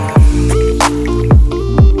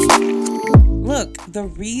the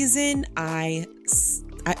reason I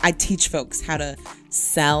teach folks how to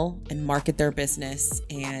sell and market their business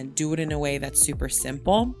and do it in a way that's super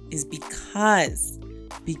simple is because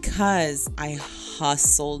I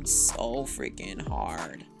hustled so freaking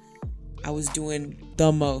hard. I was doing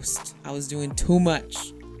the most. I was doing too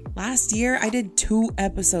much. Last year, I did 2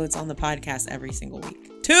 episodes on the podcast every single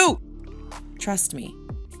week. 2! Trust me,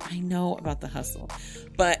 I know about the hustle.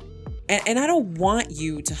 But, and I don't want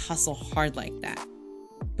you to hustle hard like that.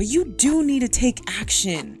 But you do need to take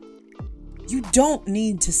action. You don't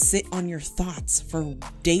need to sit on your thoughts for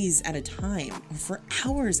days at a time or for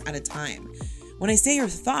hours at a time. When I say your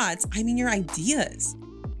thoughts, I mean your ideas.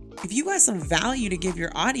 If you got some value to give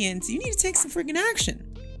your audience, you need to take some freaking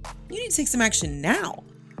action. You need to take some action now.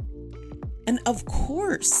 And of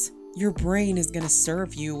course, your brain is going to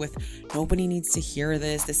serve you with, nobody needs to hear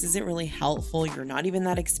this. This isn't really helpful. You're not even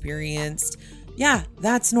that experienced. Yeah,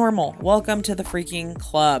 that's normal. Welcome to the freaking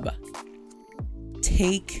club.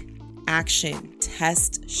 Take action.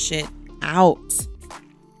 Test shit out.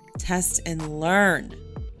 Test and learn.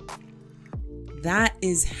 That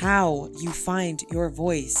is how you find your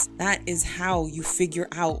voice. That is how you figure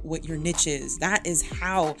out what your niche is. That is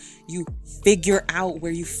how you figure out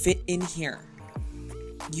where you fit in here.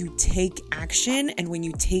 You take action, and when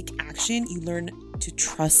you take action, you learn to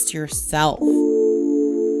trust yourself.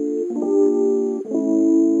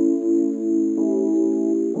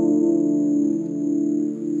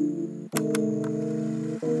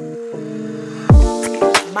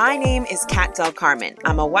 My name is Kat Del Carmen.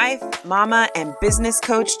 I'm a wife, mama, and business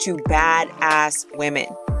coach to badass women.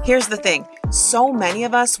 Here's the thing. So many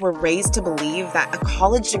of us were raised to believe that a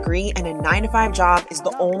college degree and a 9-to-5 job is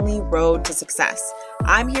the only road to success.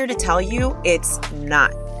 I'm here to tell you it's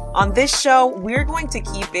not. On this show, we're going to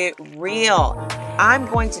keep it real. I'm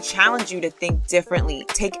going to challenge you to think differently,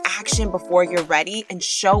 take action before you're ready, and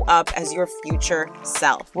show up as your future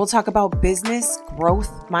self. We'll talk about business, growth,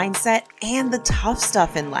 mindset, and the tough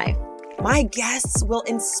stuff in life. My guests will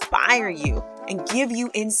inspire you and give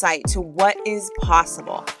you insight to what is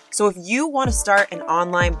possible. So if you want to start an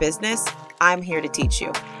online business, I'm here to teach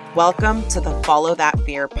you. Welcome to the Follow That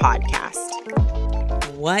Fear podcast.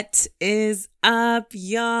 What is up,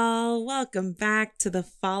 y'all? Welcome back to the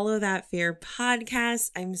Follow That Fear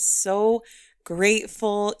podcast. I'm so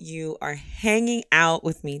grateful you are hanging out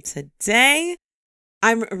with me today.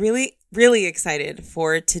 I'm really excited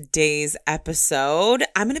for today's episode.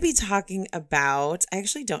 I'm going to be talking about, I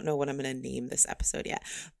actually don't know what I'm going to name this episode yet,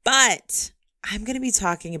 but I'm going to be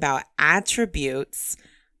talking about attributes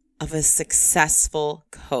of a successful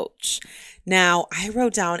coach. Now, I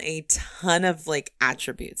wrote down a ton of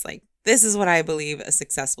attributes. This is what I believe a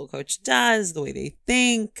successful coach does, the way they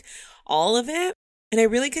think, all of it. And I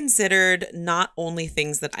really considered not only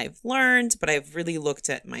things that I've learned, but I've really looked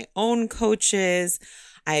at my own coaches.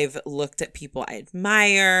 I've looked at people I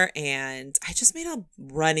admire, and I just made a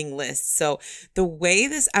running list. So the way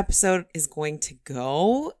this episode is going to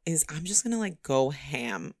go is I'm just going to go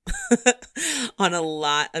ham on a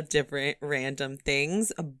lot of different random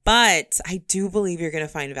things. But I do believe you're going to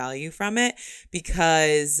find value from it,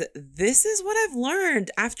 because this is what I've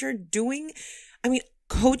learned after doing,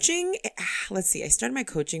 coaching. Let's see, I started my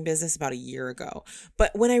coaching business about a year ago.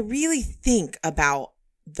 But when I really think about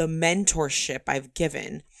the mentorship I've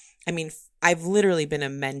given, I've literally been a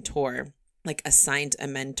mentor, assigned a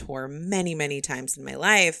mentor many, many times in my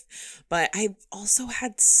life, but I've also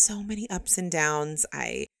had so many ups and downs.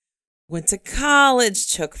 I went to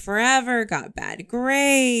college, took forever, got bad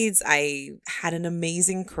grades. I had an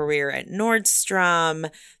amazing career at Nordstrom.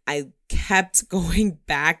 I kept going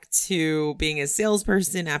back to being a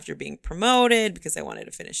salesperson after being promoted because I wanted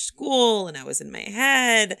to finish school and I was in my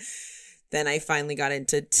head. Then I finally got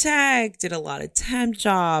into tech, did a lot of temp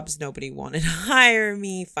jobs. Nobody wanted to hire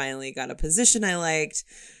me. Finally got a position I liked,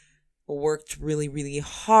 worked really, really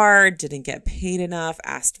hard, didn't get paid enough,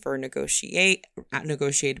 asked for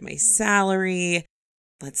negotiated my salary.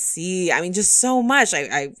 Let's see. Just so much.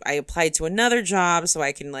 I applied to another job so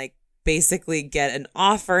I can basically get an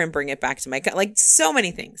offer and bring it back to my so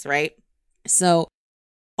many things, right? So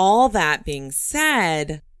all that being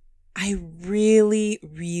said, I really,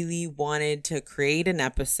 really wanted to create an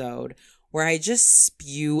episode where I just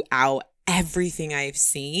spew out everything I've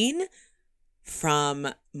seen from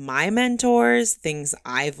my mentors, things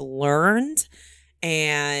I've learned.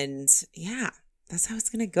 And yeah, that's how it's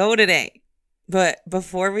going to go today. But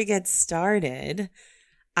before we get started,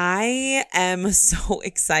 I am so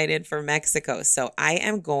excited for Mexico. So I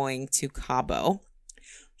am going to Cabo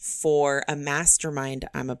for a mastermind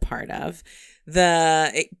I'm a part of.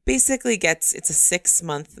 It basically it's a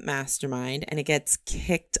 6-month mastermind, and it gets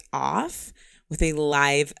kicked off with a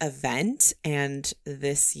live event. And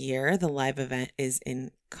this year, the live event is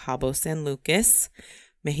in Cabo San Lucas,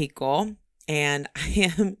 Mexico. And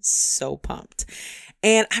I am so pumped.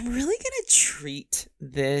 And I'm really going to treat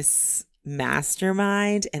this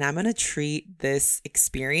mastermind, and I'm going to treat this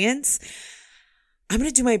experience. I'm going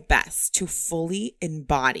to do my best to fully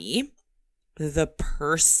embody the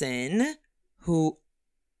person who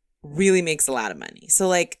really makes a lot of money. So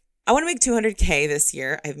like, I want to make $200K this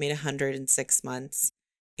year. I've made 100 in 6 months.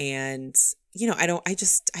 And, I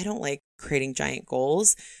don't like creating giant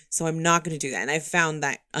goals. So I'm not going to do that. And I've found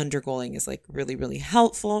that undergoaling is like really, really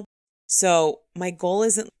helpful. So my goal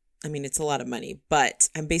isn't, it's a lot of money, but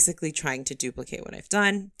I'm basically trying to duplicate what I've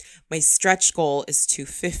done. My stretch goal is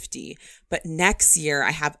 250, but next year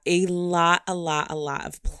I have a lot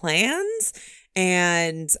of plans.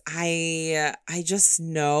 And I just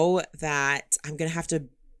know that I'm going to have to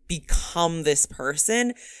become this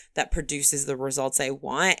person that produces the results I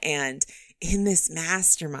want. And in this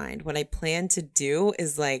mastermind, what I plan to do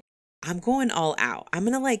is like, I'm going all out. I'm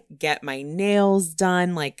going to like get my nails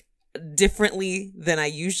done like differently than I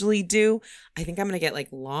usually do. I think I'm going to get like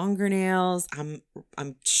longer nails. I'm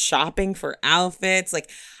shopping for outfits. Like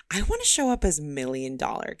I want to show up as $1 million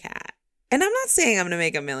Kat. And I'm not saying I'm going to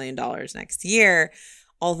make $1 million next year,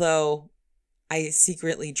 although I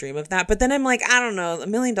secretly dream of that. But then I'm like, I don't know, $1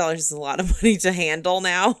 million is a lot of money to handle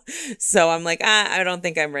now. So I'm like, I don't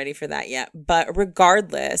think I'm ready for that yet. But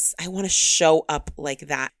regardless, I want to show up like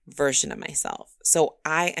that version of myself. So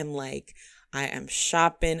I am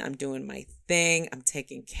shopping. I'm doing my thing. I'm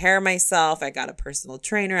taking care of myself. I got a personal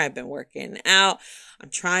trainer. I've been working out. I'm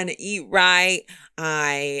trying to eat right.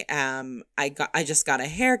 I just got a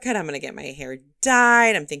haircut. I'm going to get my hair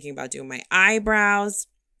dyed. I'm thinking about doing my eyebrows,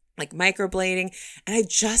 like microblading. And I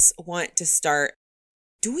just want to start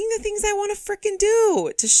doing the things I want to freaking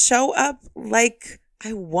do, to show up like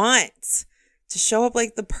I want, to show up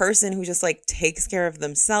like the person who just like takes care of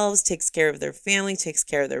themselves, takes care of their family, takes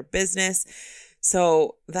care of their business.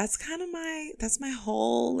 So that's kind of that's my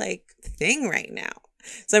whole like thing right now.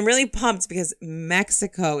 So I'm really pumped because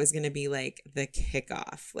Mexico is going to be like the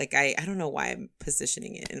kickoff. Like I don't know why I'm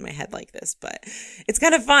positioning it in my head like this, but it's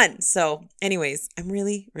kind of fun. So anyways, I'm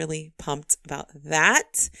really, really pumped about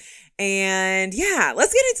that. And yeah,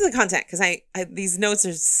 let's get into the content because I these notes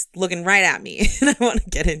are just looking right at me and I want to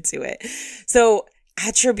get into it. So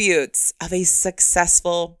attributes of a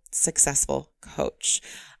successful coach.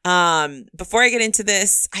 Before I get into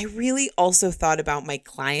this, I really also thought about my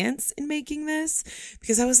clients in making this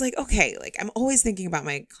because I was like, okay, like I'm always thinking about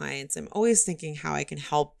my clients. I'm always thinking how I can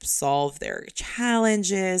help solve their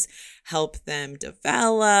challenges, help them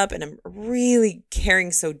develop, and I'm really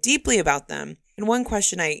caring so deeply about them. And one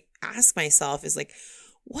question I ask myself is like,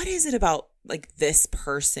 what is it about like this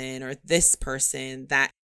person or this person that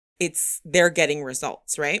they're getting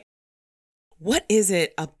results, right? What is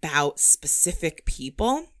it about specific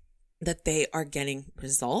people that they are getting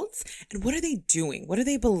results, and what are they doing? What are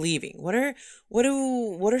they believing? What are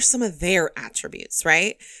some of their attributes,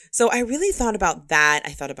 right? So I really thought about that.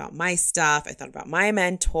 I thought about my stuff. I thought about my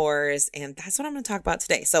mentors, and that's what I'm going to talk about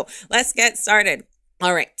today. So let's get started.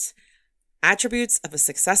 All right. Attributes of a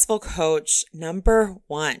successful coach. Number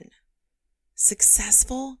 1,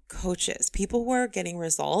 successful coaches, people who are getting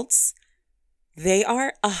results, they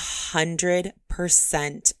are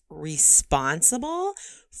 100% responsible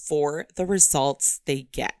for the results they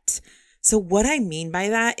get. So what I mean by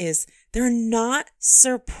that is they're not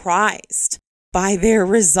surprised by their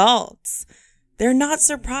results. They're not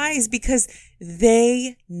surprised because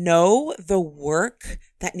they know the work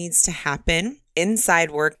that needs to happen,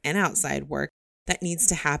 inside work and outside work, that needs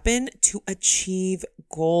to happen to achieve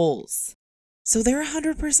goals. So they're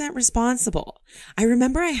 100% responsible. I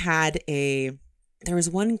remember there was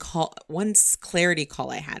one clarity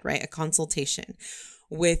call I had, right? A consultation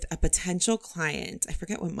with a potential client. I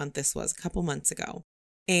forget what month this was, a couple months ago.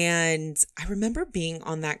 And I remember being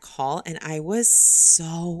on that call and I was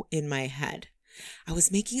so in my head. I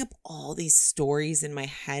was making up all these stories in my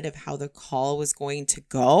head of how the call was going to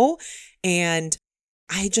go. And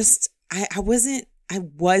I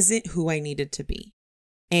wasn't who I needed to be.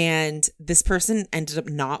 And this person ended up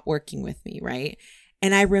not working with me, right?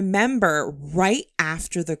 And I remember right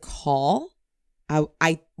after the call, I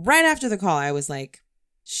was like,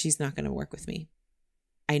 she's not going to work with me.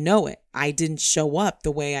 I know it. I didn't show up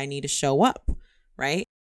the way I need to show up, right?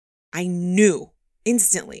 I knew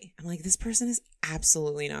instantly. I'm like, this person is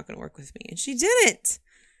absolutely not going to work with me. And she didn't.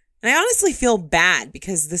 And I honestly feel bad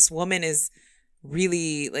because this woman is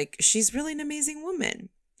really like, she's really an amazing woman.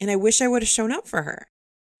 And I wish I would have shown up for her.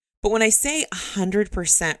 But when I say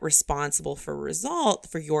 100% responsible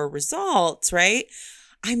for your results, right?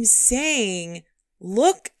 I'm saying,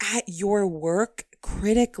 look at your work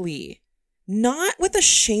critically, not with a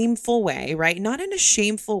shameful way, right? Not in a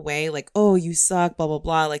shameful way, like, oh, you suck, blah, blah,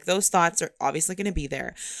 blah. Like those thoughts are obviously going to be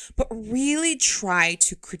there, but really try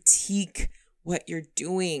to critique what you're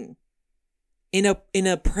doing in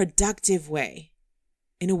a productive way,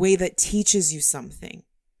 in a way that teaches you something,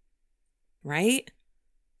 right?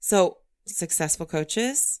 So successful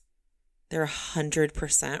coaches, they're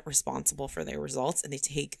 100% responsible for their results and they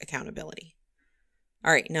take accountability.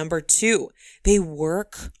 All right, number 2, they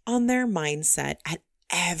work on their mindset at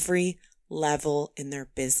every level in their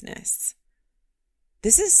business.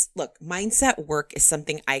 Mindset work is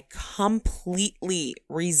something I completely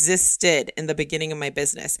resisted in the beginning of my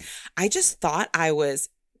business. I just thought I was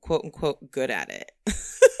quote unquote good at it.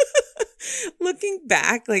 Looking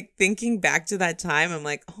back, like thinking back to that time, I'm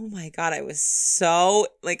like, oh my God, I was so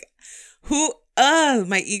like,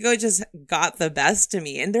 my ego just got the best of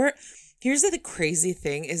me. And here's the crazy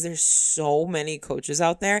thing is there's so many coaches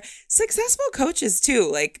out there, successful coaches too,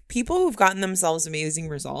 like people who've gotten themselves amazing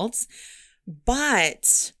results,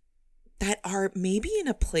 but that are maybe in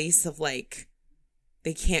a place of like,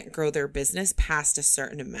 they can't grow their business past a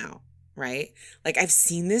certain amount. Right? Like I've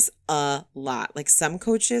seen this a lot. Like some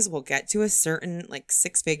coaches will get to a certain like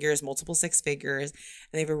 6 figures, multiple 6 figures, and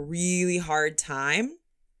they have a really hard time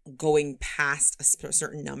going past a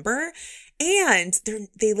certain number. And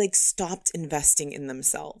they like stopped investing in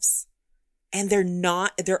themselves and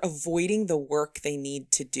they're avoiding the work they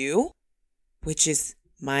need to do, which is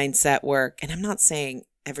mindset work. And I'm not saying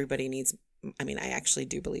everybody needs I actually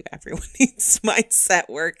do believe everyone needs mindset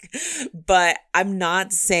work, but I'm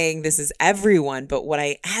not saying this is everyone. But what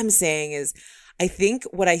I am saying is I think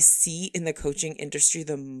what I see in the coaching industry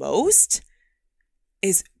the most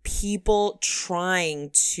is people trying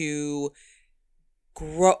to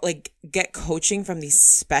grow, like get coaching from these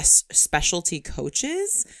specialty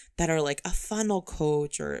coaches that are like a funnel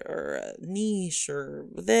coach or a niche or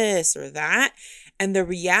this or that. And the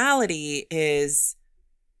reality is,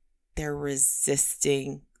 they're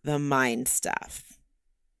resisting the mind stuff,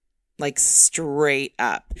 like straight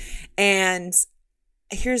up. And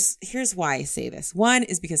here's why I say this. One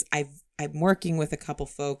is because I'm working with a couple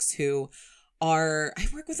folks I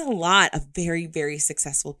work with a lot of very, very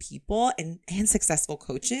successful people and successful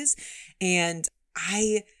coaches. And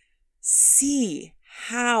I see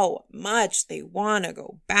how much they want to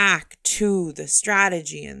go back to the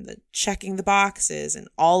strategy and the checking the boxes and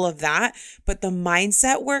all of that. But the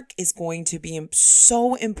mindset work is going to be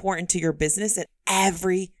so important to your business at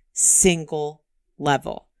every single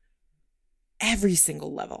level. Every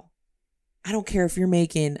single level. I don't care if you're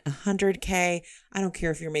making $100K. I don't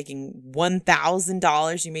care if you're making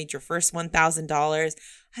 $1,000. You made your first $1,000.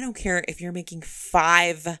 I don't care if you're making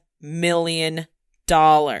 $5 million.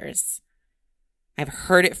 I've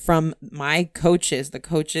heard it from my coaches, the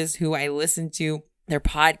coaches who I listen to their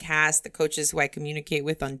podcasts, the coaches who I communicate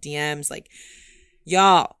with on DMs. Like,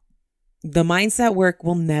 y'all, the mindset work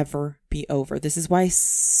will never be over. This is why I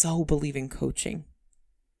so believe in coaching.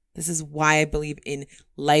 This is why I believe in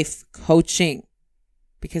life coaching,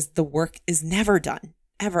 because the work is never done.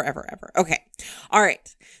 Ever, ever, ever. Okay. All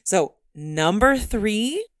right. So number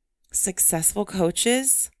 3, successful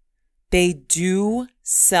coaches, they do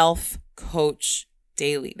self-coach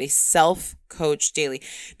daily. They self-coach daily.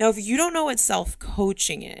 Now, if you don't know what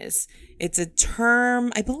self-coaching is, it's a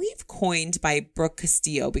term, I believe, coined by Brooke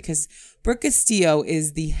Castillo, because Brooke Castillo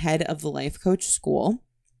is the head of the Life Coach School.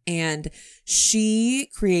 And she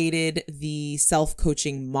created the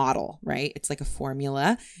self-coaching model, right? It's like a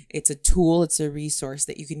formula. It's a tool. It's a resource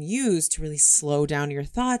that you can use to really slow down your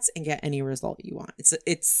thoughts and get any result you want.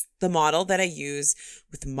 It's the model that I use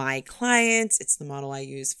with my clients. It's the model I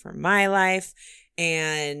use for my life.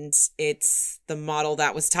 And it's the model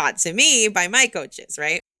that was taught to me by my coaches,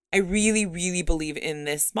 right? I really, really believe in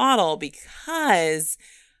this model because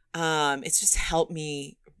it's just helped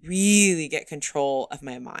me really get control of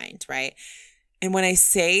my mind, right? And when I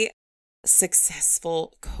say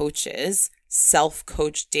successful coaches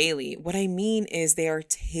self-coach daily, what I mean is they are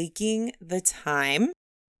taking the time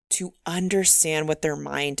to understand what their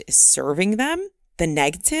mind is serving them, the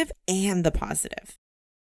negative and the positive.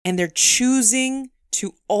 And they're choosing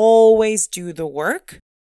to always do the work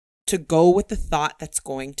to go with the thought that's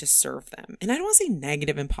going to serve them. And I don't want to say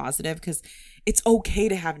negative and positive because it's okay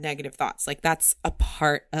to have negative thoughts. Like that's a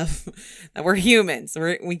part of that. We're humans.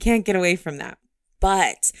 We can't get away from that.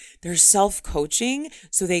 but they're self-coaching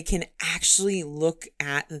so they can actually look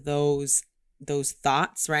at those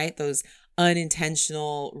thoughts, right? Those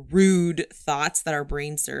unintentional, rude thoughts that our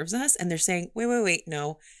brain serves us. And they're saying, wait,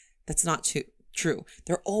 no, that's not true.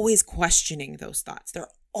 They're always questioning those thoughts. They're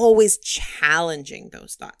always challenging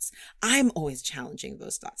those thoughts. I'm always challenging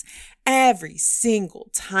those thoughts. Every single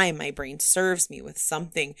time my brain serves me with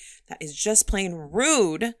something that is just plain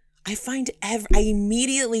rude, I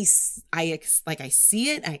immediately see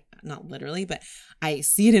it. Not literally, but I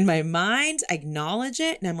see it in my mind, I acknowledge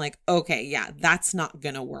it, and I'm like, okay, yeah, that's not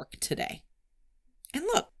gonna work today. And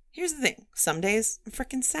look, here's the thing. Some days I'm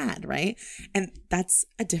freaking sad, right? And that's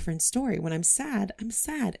a different story. When I'm sad and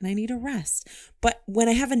I need a rest. But when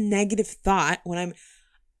I have a negative thought, when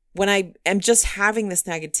I am just having this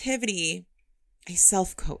negativity, I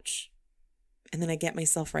self-coach. And then I get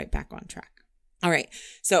myself right back on track. All right.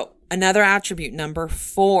 So another attribute, number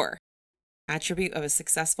 4, attribute of a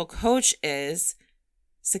successful coach is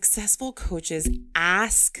successful coaches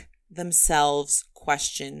ask themselves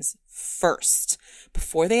questions first.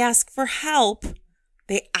 Before they ask for help,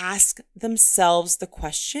 they ask themselves the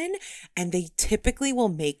question, and they typically will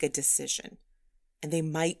make a decision. And they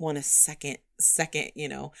might want a second,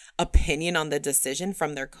 opinion on the decision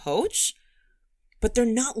from their coach, but they're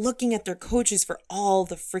not looking at their coaches for all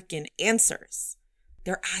the freaking answers.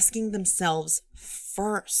 They're asking themselves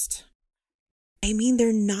first. I mean, they're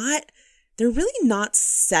really not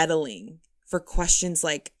settling for questions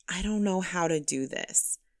like, I don't know how to do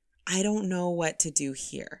this. I don't know what to do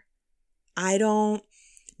here. I don't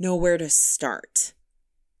know where to start.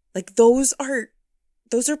 Like those are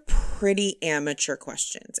pretty amateur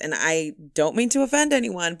questions. And I don't mean to offend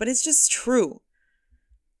anyone, but it's just true.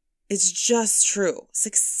 It's just true.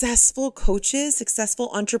 Successful coaches, successful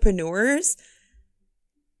entrepreneurs,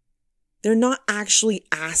 they're not actually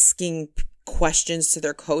asking questions to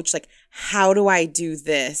their coach like, how do I do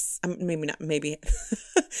this? Maybe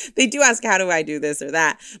they do ask, how do I do this or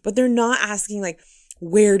that? But they're not asking like,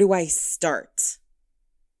 where do I start?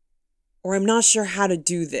 Or I'm not sure how to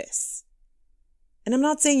do this. And I'm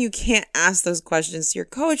not saying you can't ask those questions to your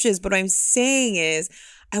coaches, but what I'm saying is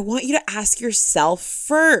I want you to ask yourself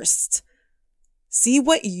first. See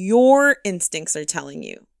what your instincts are telling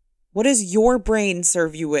you. What does your brain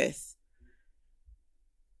serve you with?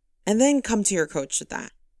 And then come to your coach with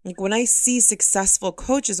that. Like when I see successful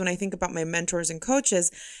coaches, when I think about my mentors and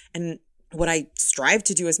coaches, and what I strive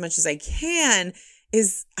to do as much as I can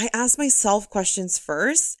is I ask myself questions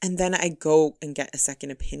first, and then I go and get a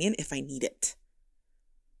second opinion if I need it.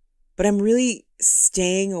 But I'm really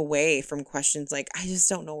staying away from questions like, I just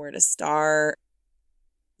don't know where to start.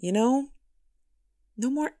 No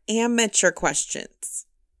more amateur questions.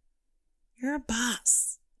 You're a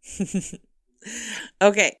boss.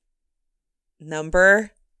 Okay.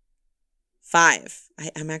 Number 5.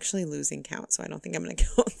 I'm actually losing count, so I don't think I'm going to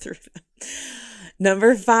go through them.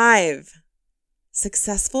 Number 5.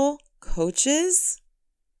 Successful coaches,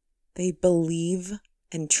 they believe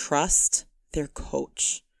and trust their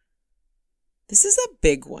coach. This is a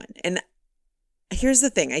big one. And here's the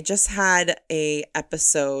thing. I just had an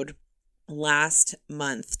episode last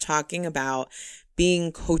month talking about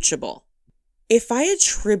being coachable. If I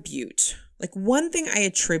attribute, one thing I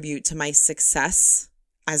attribute to my success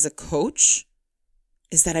as a coach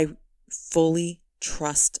is that I fully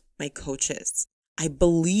trust my coaches. I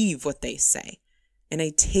believe what they say and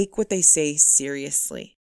I take what they say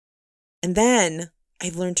seriously. And then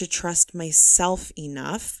I've learned to trust myself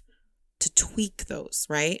enough to tweak those,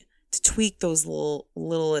 right? To tweak those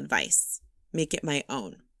little advice, make it my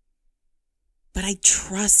own. But I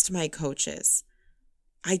trust my coaches.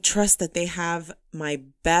 I trust that they have my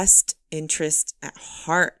best interest at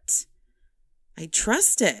heart. I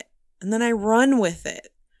trust it. And then I run with it.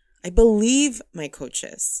 I believe my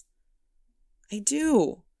coaches. I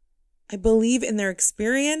do. I believe in their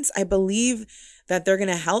experience. I believe that they're going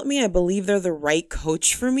to help me. I believe they're the right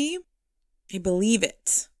coach for me. I believe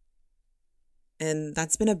it. And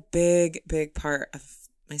that's been a big, big part of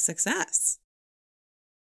my success.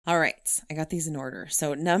 All right. I got these in order.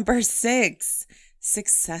 So number 6,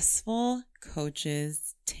 successful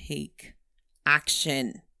coaches take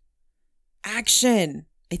action. Action.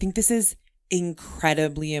 I think this is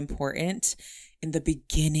incredibly important in the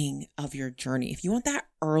beginning of your journey. If you want that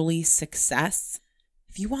early success,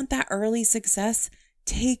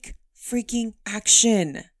 take freaking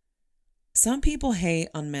action. Some people hate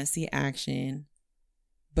on messy action,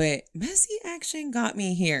 but messy action got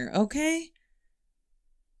me here, okay?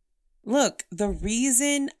 Look, the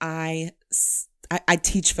reason I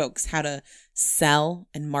teach folks how to sell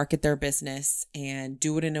and market their business and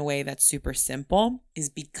do it in a way that's super simple is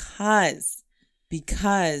because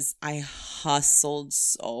I hustled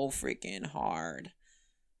so freaking hard.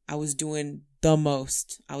 I was doing the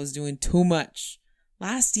most. I was doing too much.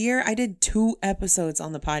 Last year, I did 2 episodes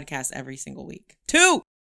on the podcast every single week. 2!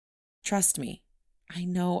 Trust me, I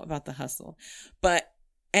know about the hustle. But,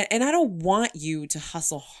 and I don't want you to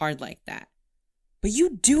hustle hard like that. But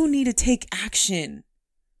you do need to take action.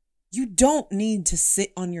 You don't need to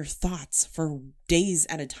sit on your thoughts for days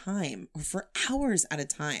at a time or for hours at a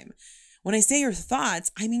time. When I say your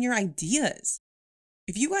thoughts, I mean your ideas.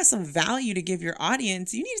 If you got some value to give your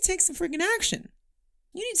audience, you need to take some freaking action.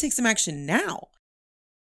 You need to take some action now.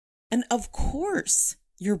 And of course,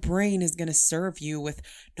 your brain is going to serve you with,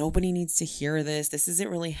 nobody needs to hear this. This isn't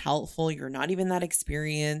really helpful. You're not even that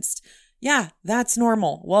experienced. Yeah, that's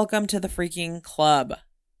normal. Welcome to the freaking club.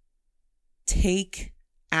 Take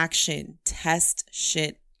action. Test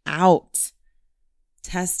shit out.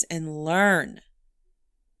 Test and learn.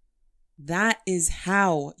 That is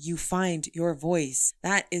how you find your voice.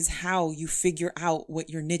 That is how you figure out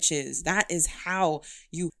what your niche is. That is how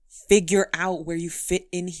you figure out where you fit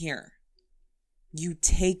in here. You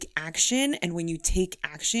take action, and when you take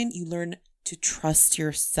action, you learn to trust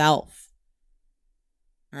yourself.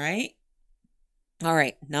 All right? All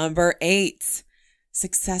right, number 8.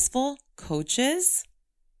 Successful coaches,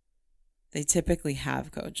 they typically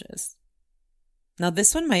have coaches. Now,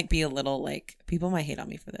 this one might be a little like, people might hate on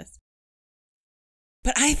me for this.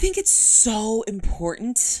 But I think it's so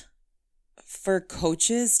important for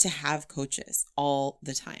coaches to have coaches all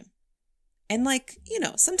the time. And like,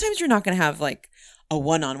 sometimes you're not going to have like a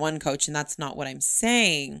one-on-one coach, and that's not what I'm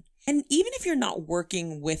saying. And even if you're not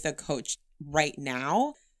working with a coach right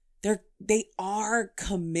now, they are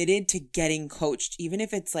committed to getting coached, even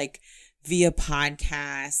if it's like via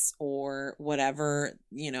podcasts or whatever,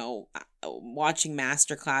 watching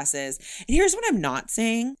master classes. And here's what I'm not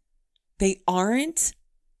saying. They aren't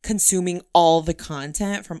consuming all the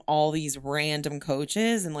content from all these random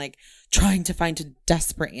coaches and like trying to find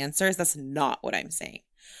desperate answers. That's not what I'm saying.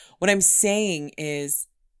 What I'm saying is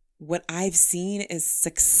what I've seen is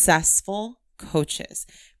successful coaches,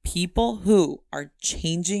 people who are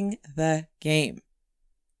changing the game.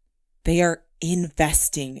 They are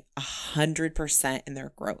investing 100% in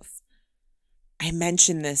their growth. I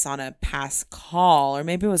mentioned this on a past call, or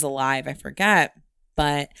maybe it was a live, I forget,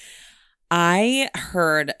 but I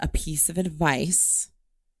heard a piece of advice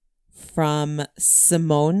from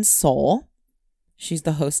Simone Seol. She's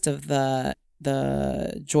the host of the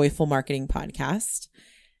Joyful Marketing podcast.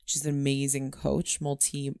 She's an amazing coach,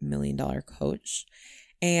 multi-million-dollar coach.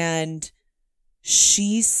 And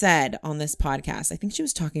she said on this podcast, I think she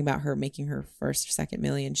was talking about her making her first or second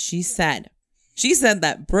million. She said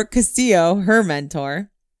that Brooke Castillo, her mentor,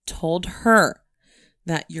 told her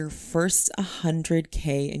that your first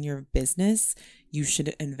 100K in your business, you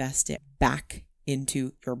should invest it back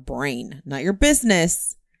into your brain, not your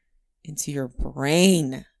business, into your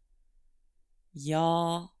brain.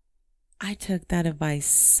 Y'all, I took that advice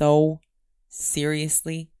so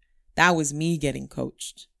seriously. That was me getting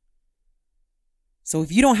coached. So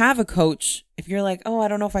if you don't have a coach, if you're like, oh, I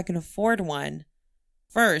don't know if I can afford one,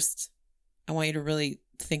 first, I want you to really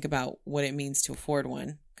think about what it means to afford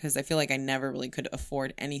one. Because I feel like I never really could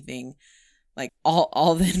afford anything. Like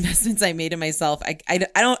all the investments I made in myself, I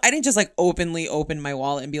didn't just like openly open my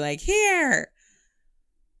wallet and be like, here.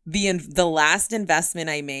 The last investment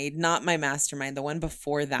I made, not my mastermind, the one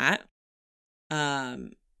before that, I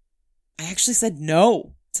actually said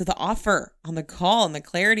no to the offer on the call, on the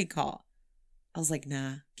clarity call. I was like,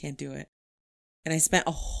 nah, can't do it. And I spent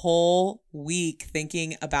a whole week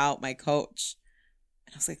thinking about my coach.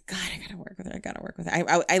 I was like, God, I gotta work with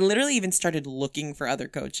her. I literally even started looking for other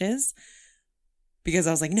coaches because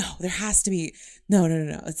I was like, no, there has to be, no,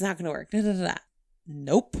 it's not gonna work.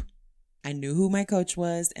 Nope. I knew who my coach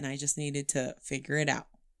was and I just needed to figure it out.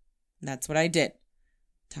 And that's what I did.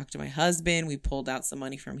 Talked to my husband. We pulled out some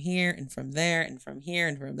money from here and from there and from here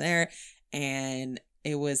and from there. And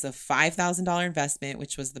it was a $5,000 investment,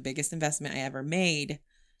 which was the biggest investment I ever made.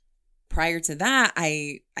 Prior to that,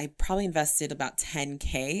 I probably invested about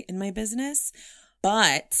 $10K in my business,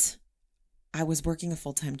 but I was working a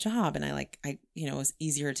full-time job and it was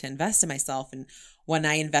easier to invest in myself. And when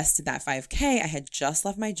I invested that $5K, I had just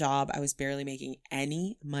left my job. I was barely making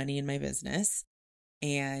any money in my business.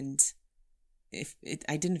 And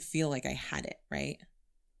I didn't feel like I had it, right?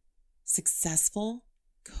 Successful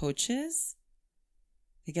coaches,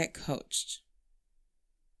 they get coached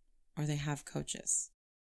or they have coaches.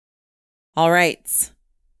 All right.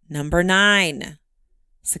 Number 9,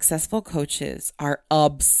 Successful coaches are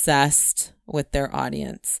obsessed with their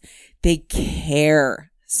audience. They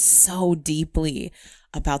care so deeply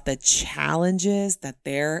about the challenges that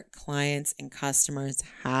their clients and customers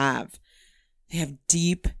have. They have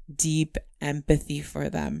deep, deep empathy for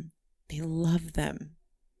them. They love them.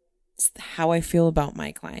 It's how I feel about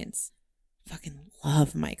my clients. I fucking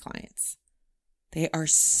love my clients. They are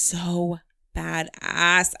so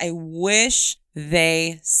badass. I wish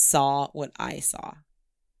they saw what I saw.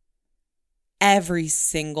 Every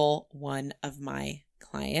single one of my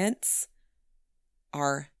clients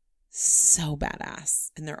are so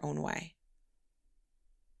badass in their own way.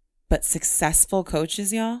 But successful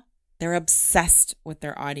coaches, y'all, they're obsessed with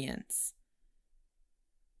their audience.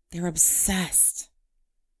 They're obsessed.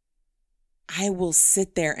 I will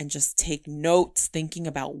sit there and just take notes thinking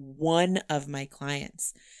about one of my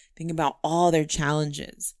clients, thinking about all their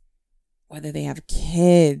challenges, whether they have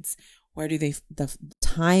kids, where do they, the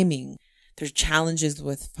timing, their challenges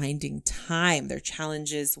with finding time, their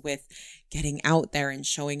challenges with getting out there and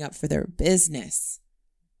showing up for their business.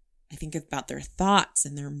 I think about their thoughts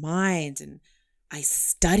and their minds, and I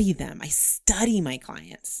study them. I study my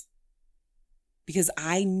clients because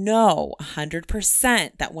I know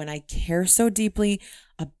 100% that when I care so deeply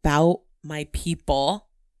about my people,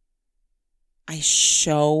 I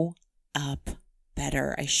show up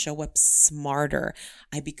better. I show up smarter.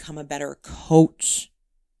 I become a better coach.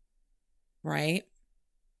 Right?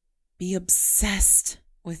 Be obsessed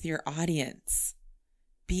with your audience.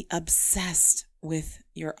 Be obsessed with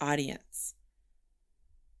your audience.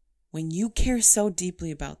 When you care so deeply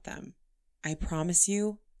about them, I promise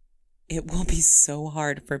you, it will be so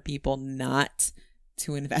hard for people not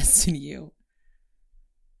to invest in you.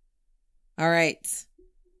 All right.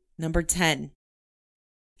 Number 10.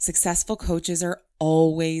 Successful coaches are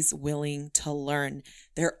always willing to learn.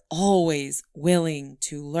 They're always willing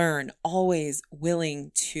to learn, always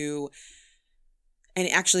willing to, and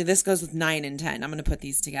actually this goes with 9 and 10. I'm going to put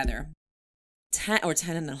these together. 10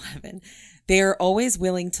 and 11. They're always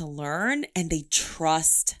willing to learn and they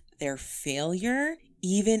trust their failure,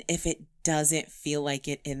 even if it doesn't feel like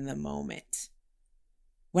it in the moment.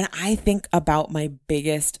 When I think about my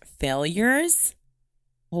biggest failures,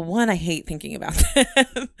 well, one, I hate thinking about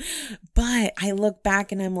them, but I look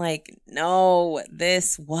back and I'm like, no,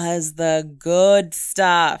 this was the good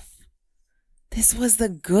stuff. This was the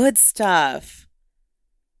good stuff.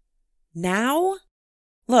 Now,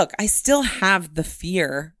 look, I still have the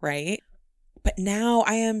fear, right? But now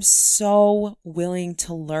I am so willing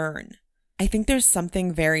to learn. I think there's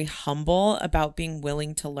something very humble about being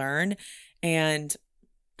willing to learn. And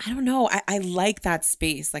I don't know, I like that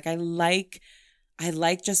space. Like I like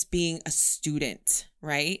just being a student,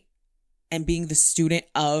 right? And being the student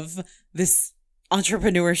of this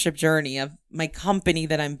entrepreneurship journey of my company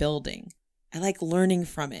that I'm building. I like learning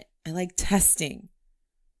from it. I like testing.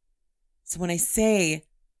 So when I say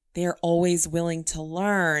they're always willing to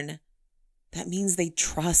learn, that means they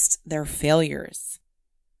trust their failures.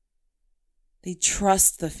 They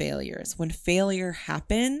trust the failures. When failure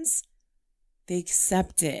happens, they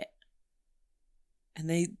accept it. And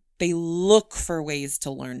they look for ways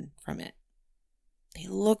to learn from it. They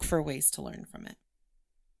look for ways to learn from it.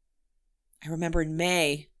 I remember in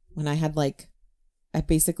May when I had I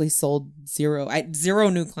basically sold zero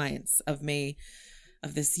new clients of May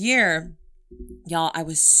of this year. Y'all, I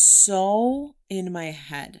was so in my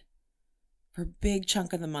head. For a big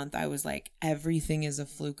chunk of the month, I was like, everything is a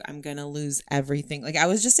fluke. I'm going to lose everything. Like I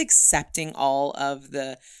was just accepting all of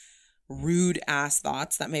the rude ass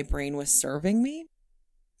thoughts that my brain was serving me.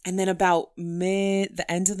 And then about mid-month to the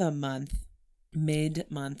end of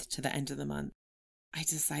the month, I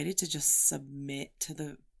decided to just submit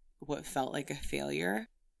to what felt like a failure.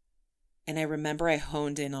 And I remember I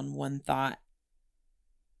honed in on one thought.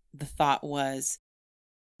 The thought was,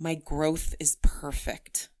 my growth is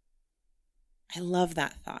perfect. I love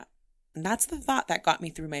that thought. And that's the thought that got me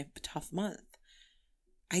through my tough month.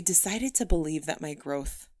 I decided to believe that my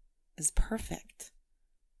growth is perfect.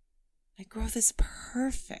 My growth is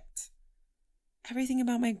perfect. Everything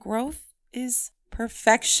about my growth is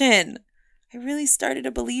perfection. I really started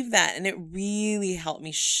to believe that, and it really helped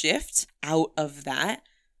me shift out of that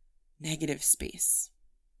negative space.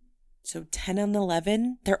 So 10 and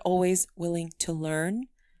 11, they're always willing to learn,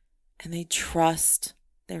 and they trust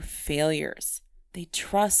their failures. They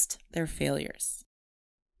trust their failures.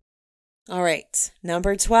 All right,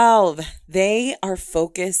 number 12, they are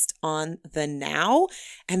focused on the now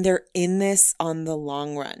and they're in this in the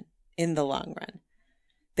long run.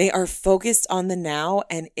 They are focused on the now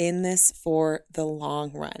and in this for the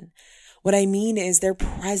long run. What I mean is they're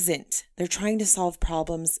present. They're trying to solve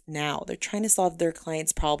problems now. They're trying to solve their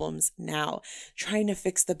clients' problems now, trying to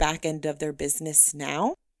fix the back end of their business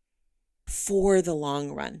now for the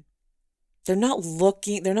long run. They're not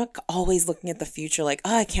always looking at the future like,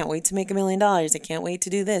 oh, I can't wait to make $1 million. I can't wait to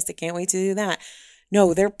do this. I can't wait to do that.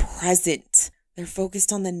 No, they're present. They're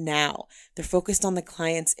focused on the now. They're focused on the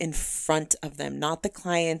clients in front of them, not the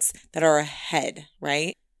clients that are ahead,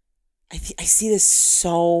 right? I see this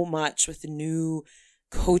so much with new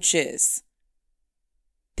coaches.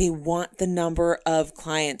 They want the number of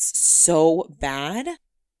clients so bad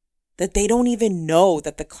that they don't even know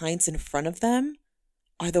that the clients in front of them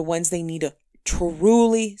are the ones they need to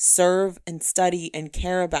truly serve and study and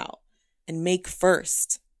care about and make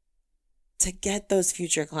first to get those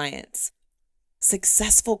future clients.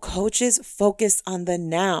 Successful coaches focus on the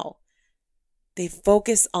now. They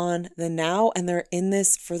focus on the now and they're in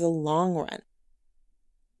this for the long run.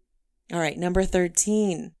 All right, number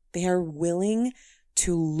 13, they are willing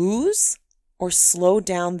to lose or slow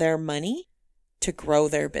down their money to grow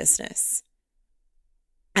their business.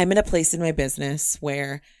 I'm in a place in my business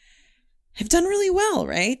where I've done really well,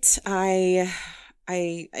 right?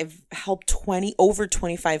 I've helped over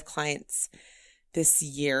 25 clients this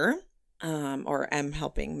year, or am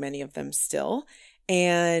helping many of them still.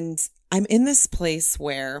 And I'm in this place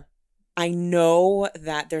where I know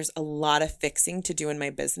that there's a lot of fixing to do in my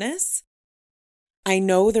business.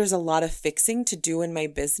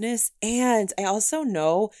 And I also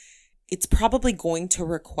know it's probably going to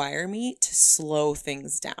require me to slow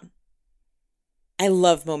things down. I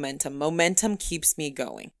love momentum. Momentum keeps me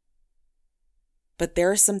going. But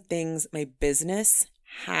there are some things my business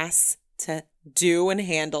has to do and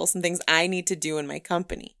handle, some things I need to do in my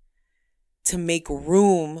company to make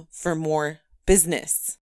room for more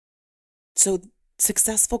business. So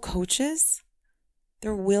successful coaches,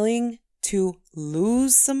 they're willing to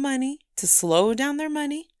lose some money, to slow down their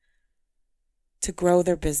money, to grow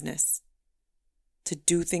their business, to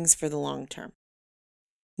do things for the long term.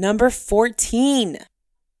 Number 14.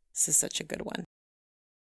 This is such a good one.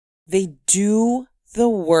 They do the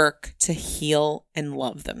work to heal and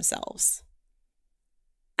love themselves.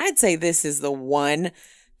 I'd say this is the one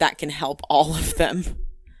that can help all of them.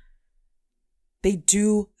 They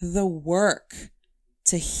do the work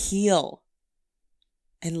to heal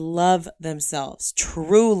and love themselves,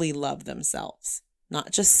 truly love themselves.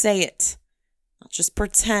 Not just say it, not just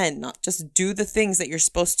pretend, not just do the things that you're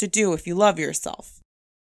supposed to do if you love yourself.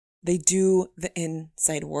 They do the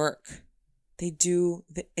inside work.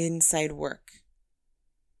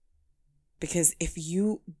 Because if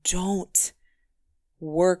you don't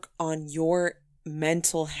work on your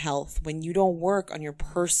mental health, when you don't work on your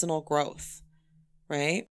personal growth,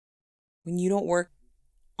 right? When you don't work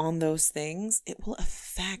on those things, it will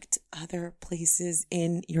affect other places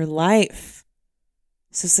in your life.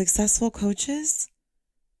 So successful coaches,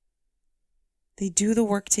 they do the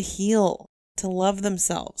work to heal, to love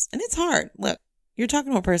themselves. And it's hard. Look, you're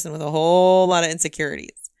talking to a person with a whole lot of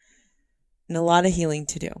insecurities and a lot of healing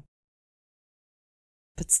to do.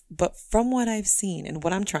 But from what I've seen and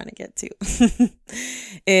what I'm trying to get to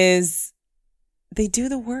is they do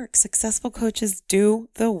the work. Successful coaches do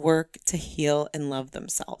the work to heal and love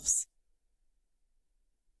themselves.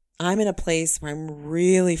 I'm in a place where I'm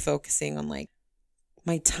really focusing on my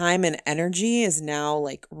time and energy is now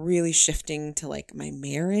really shifting to my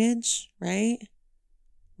marriage, right?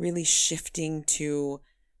 Really shifting to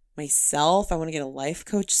myself. I want to get a life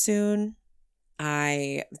coach soon.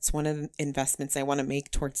 It's one of the investments I want to make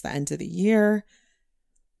towards the end of the year.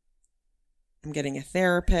 I'm getting a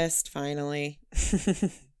therapist finally.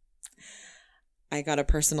 I got a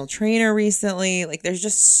personal trainer recently. There's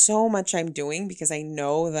just so much I'm doing because I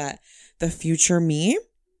know that the future me,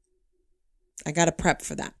 I got to prep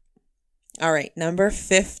for that. All right, number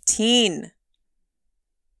 15.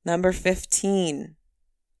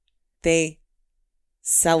 They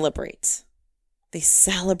celebrate. They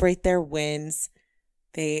celebrate their wins.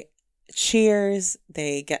 They cheers.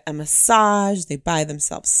 They get a massage. They buy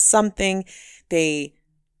themselves something. They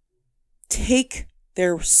take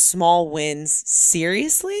their small wins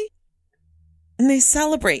seriously. And they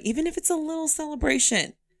celebrate, even if it's a little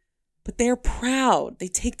celebration. But they're proud. They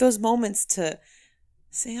take those moments to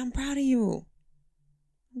say, I'm proud of you.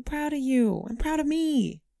 I'm proud of you. I'm proud of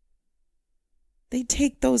me. They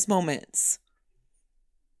take those moments.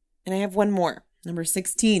 And I have one more. Number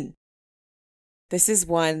 16. This is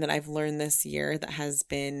one that I've learned this year that has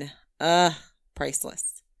been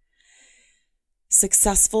priceless.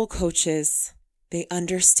 Successful coaches, they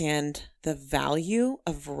understand the value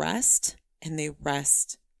of rest and they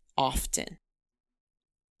rest often.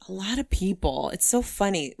 a lot of people, it's so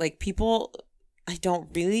funny, like people I don't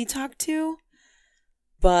really talk to,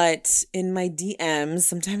 but in my DMs,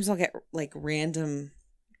 sometimes I'll get like random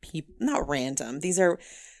people, not random, these are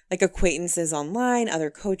like acquaintances online, other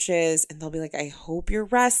coaches, and they'll be like, I hope you're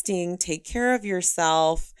resting, take care of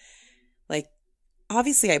yourself. Like,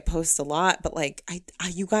 obviously I post a lot, but like, I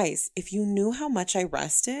you guys, if you knew how much I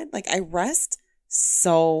rested, like I rest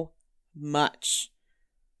so much.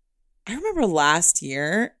 I remember last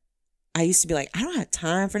year, I used to be like, I don't have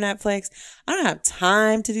time for Netflix. I don't have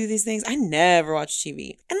time to do these things. I never watch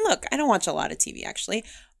TV. And look, I don't watch a lot of TV actually.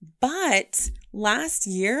 But last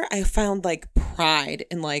year, I found like pride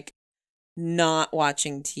in like not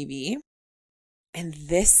watching TV. And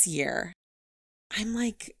this year, I'm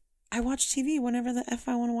like, I watch TV whenever the F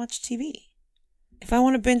I want to watch TV. If I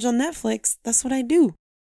want to binge on Netflix, that's what I do.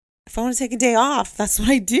 If I want to take a day off, that's what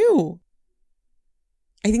I do.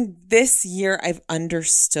 I think this year I've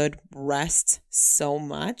understood rest so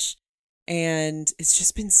much, and it's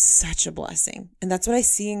just been such a blessing. And that's what I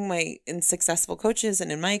see in successful coaches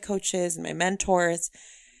and in my coaches and my mentors.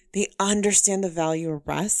 They understand the value of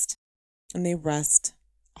rest, and they rest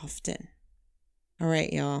often. All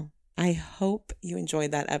right, y'all. I hope you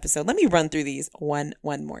enjoyed that episode. Let me run through these one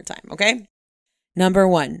more time, okay? Number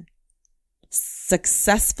 1.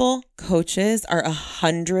 Successful coaches are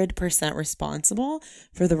 100% responsible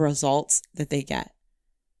for the results that they get.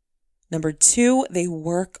 Number 2, they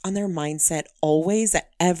work on their mindset always at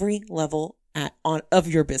every level of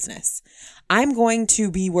your business. I'm going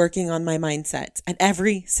to be working on my mindset at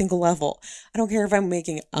every single level. I don't care if I'm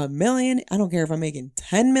making $1 million. I don't care if I'm making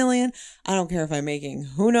 10 million. I don't care if I'm making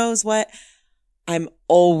who knows what. I'm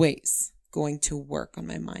always going to work on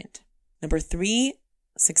my mind. Number 3,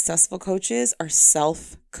 successful coaches are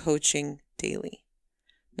self-coaching daily.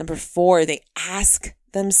 Number 4, they ask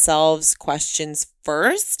themselves questions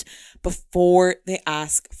first before they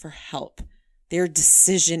ask for help. They're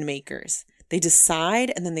decision makers. They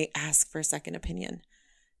decide and then they ask for a second opinion.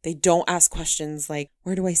 They don't ask questions like,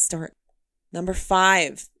 where do I start? Number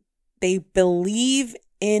 5, they believe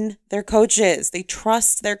in their coaches. They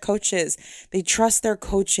trust their coaches. They trust their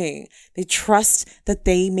coaching. They trust that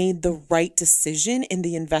they made the right decision in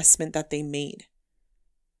the investment that they made.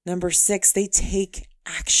 Number 6, they take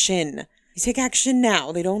action. They take action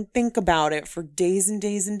now. They don't think about it for days and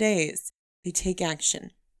days and days. They take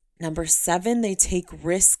action. Number 7, they take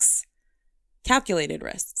risks, calculated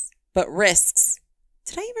risks, but risks.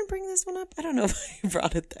 Did I even bring this one up? I don't know if I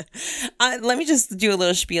brought it there. Let me just do a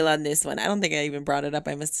little spiel on this one. I don't think I even brought it up.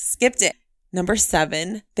 I must have skipped it. Number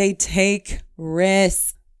 7, they take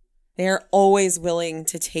risks. They are always willing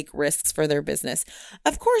to take risks for their business.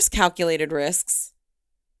 Of course, calculated risks,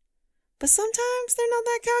 but sometimes they're not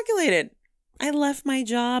that calculated. I left my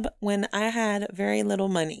job when I had very little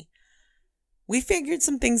money. We figured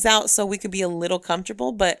some things out so we could be a little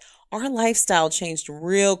comfortable, but our lifestyle changed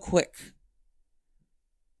real quick.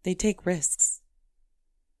 They take risks.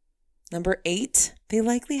 Number 8, they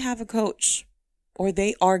likely have a coach, or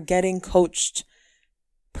they are getting coached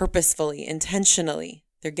purposefully, intentionally.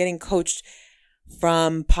 They're getting coached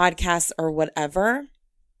from podcasts or whatever.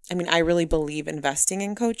 I mean, I really believe investing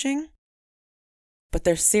in coaching, but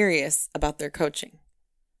they're serious about their coaching,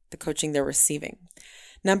 the coaching they're receiving.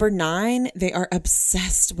 Number 9, they are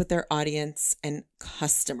obsessed with their audience and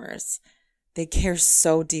customers. They care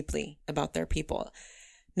so deeply about their people.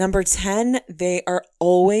 Number 10, they are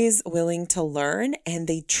always willing to learn and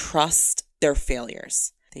they trust their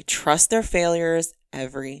failures. They trust their failures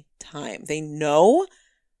every time. They know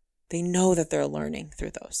that they're learning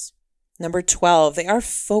through those. Number 12, they are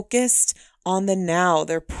focused on the now.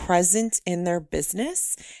 They're present in their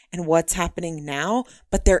business and what's happening now,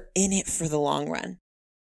 but they're in it for the long run.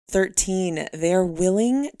 13, they are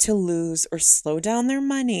willing to lose or slow down their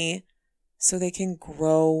money so they can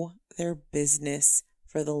grow their business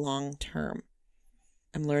for the long term.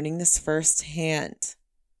 I'm learning this firsthand.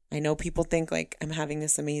 I know people think like I'm having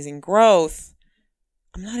this amazing growth.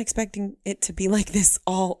 I'm not expecting it to be like this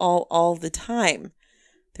all the time.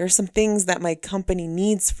 There are some things that my company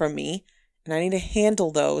needs from me and I need to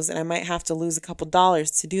handle those, and I might have to lose a couple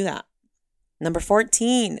dollars to do that. Number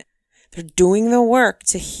 14, they're doing the work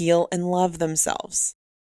to heal and love themselves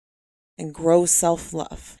and grow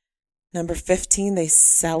self-love. Number 15, they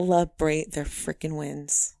celebrate their freaking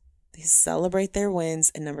wins. They celebrate their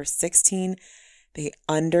wins. And number 16, they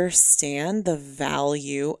understand the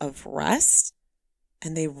value of rest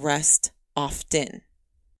and they rest often.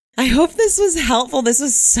 I hope this was helpful. This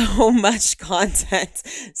was so much content,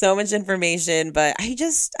 so much information, but I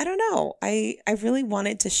don't know. I really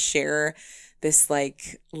wanted to share this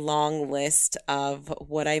like long list of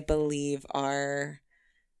what I believe are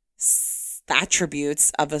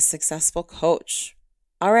attributes of a successful coach.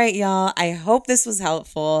 All right, y'all. I hope this was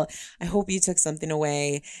helpful. I hope you took something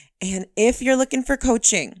away. And if you're looking for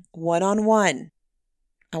coaching one-on-one,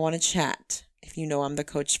 I want to chat. If you know I'm the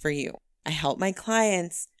coach for you, I help my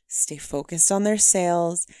clients stay focused on their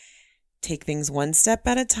sales, take things one step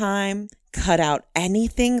at a time, cut out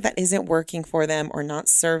anything that isn't working for them or not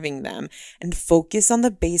serving them, and focus on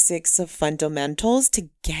the basics of fundamentals to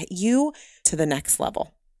get you to the next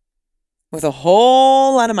level with a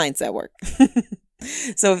whole lot of mindset work.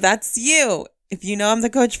 So if that's you, if you know I'm the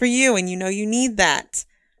coach for you and you know you need that,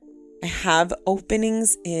 I have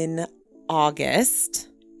openings in August.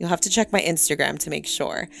 You'll have to check my Instagram to make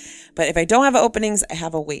sure. But if I don't have openings, I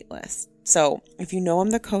have a wait list. So if you know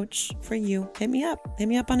I'm the coach for you, hit me up. Hit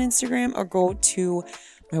me up on Instagram or go to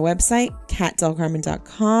my website,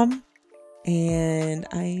 katdelcarmen.com. And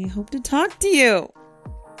I hope to talk to you.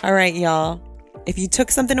 All right, y'all. If you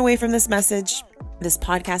took something away from this message, this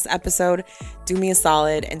podcast episode, do me a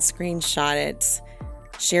solid and screenshot it.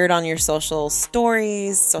 Share it on your social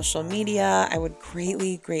stories, social media. I would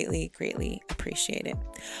greatly, greatly, greatly appreciate it.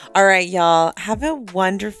 All right, y'all. Have a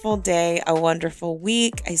wonderful day, a wonderful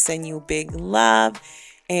week. I send you big love,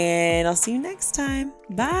 and I'll see you next time.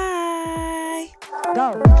 Bye.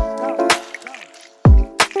 Go.